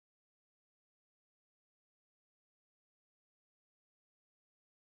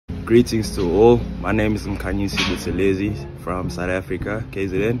Greetings to all. My name is Mkhanyisi Buthelezi from South Africa,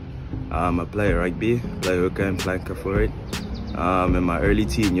 KZN. I play rugby, play hooker and flanker for it. In my early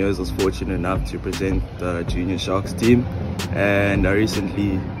teen years, I was fortunate enough to present the Junior Sharks team, and I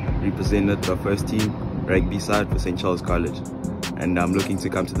recently represented the first team rugby side for St. Charles College. And I'm looking to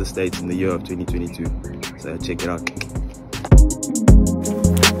come to the States in the year of 2022, so check it out.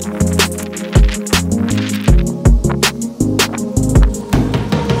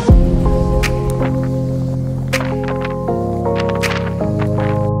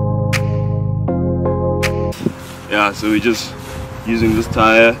 Yeah, so we're just using this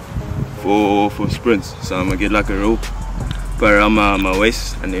tire for sprints. So I'm gonna get like a rope, put it around my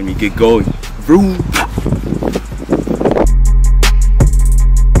waist, and then we get going. Vroom!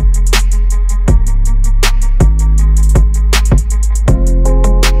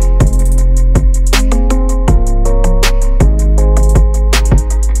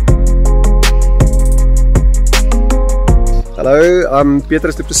 Hello, I'm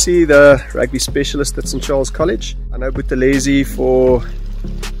Buthelezi, the rugby specialist at St. Charles College. I know Buthelezi for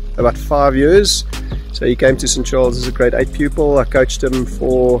about 5 years. So he came to St. Charles as a grade 8 pupil. I coached him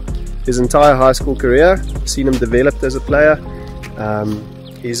for his entire high school career, seen him develop as a player.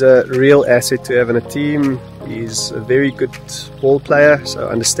 He's a real asset to have in a team. He's a very good ball player, so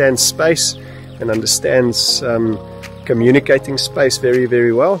understands space and understands communicating space very,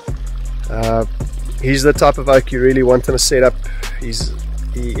 very well. He's the type of oak you really want in a setup. He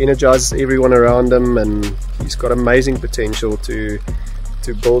energizes everyone around him, and he's got amazing potential to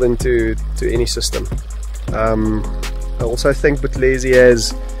build into any system. I also think Buthelezi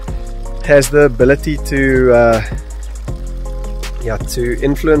has the ability to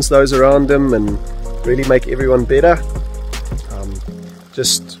influence those around him and really make everyone better.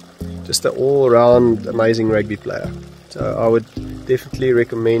 Just an all-around amazing rugby player. So I would definitely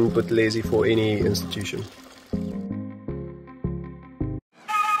recommend Buthelezi for any institution.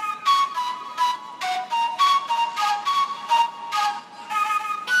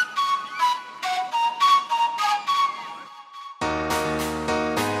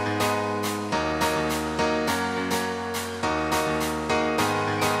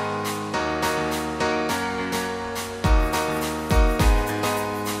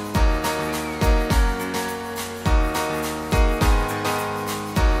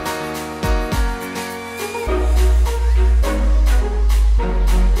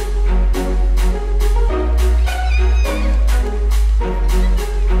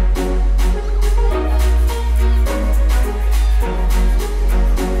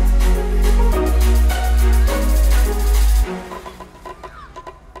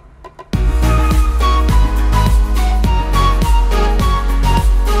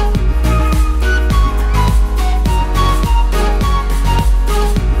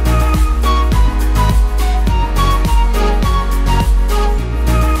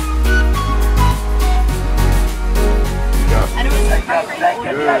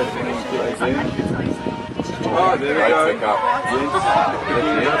 Oh, there we go.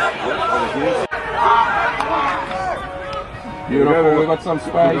 Beautiful, we've got some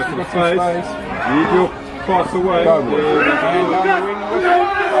space, Need your pass away. Hand down the wing.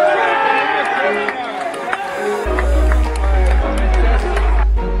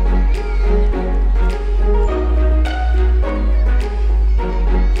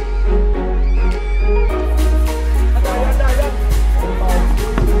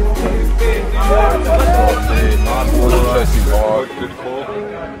 Good call.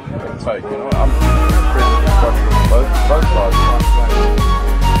 Take, you know, I'm both sides.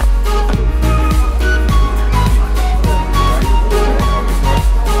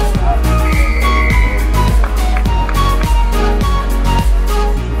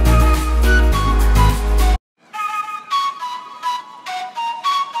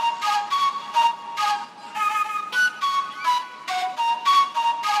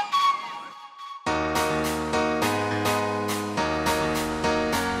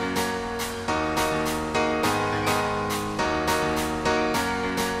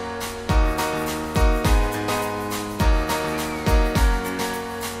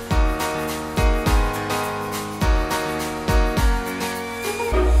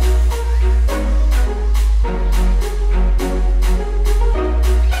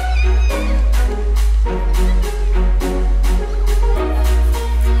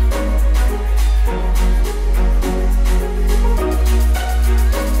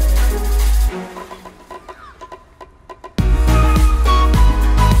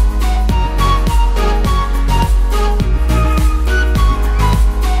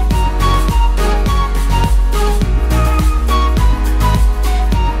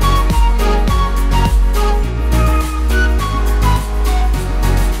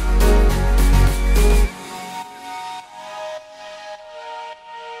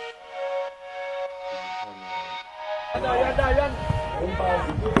 Nice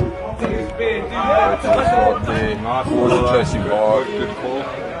water chasing bar, good call.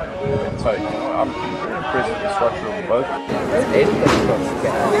 Take. I'm very impressed with the structure of the boat.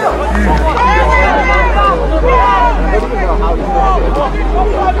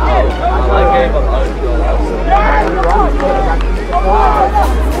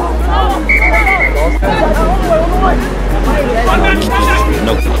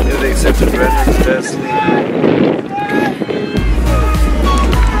 Yeah, they accepted Bradley's best.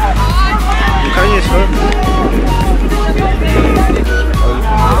 Mkhanyisi,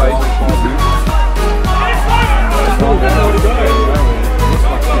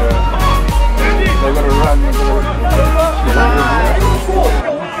 They've got to run.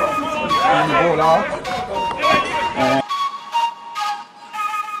 Ball out.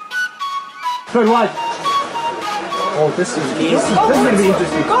 Third wide. Oh, this is easy. This is going to be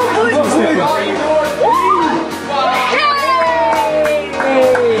interesting.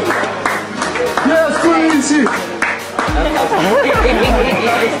 Yes, crazy.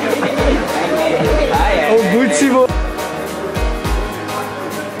 Oh, Buthelezi.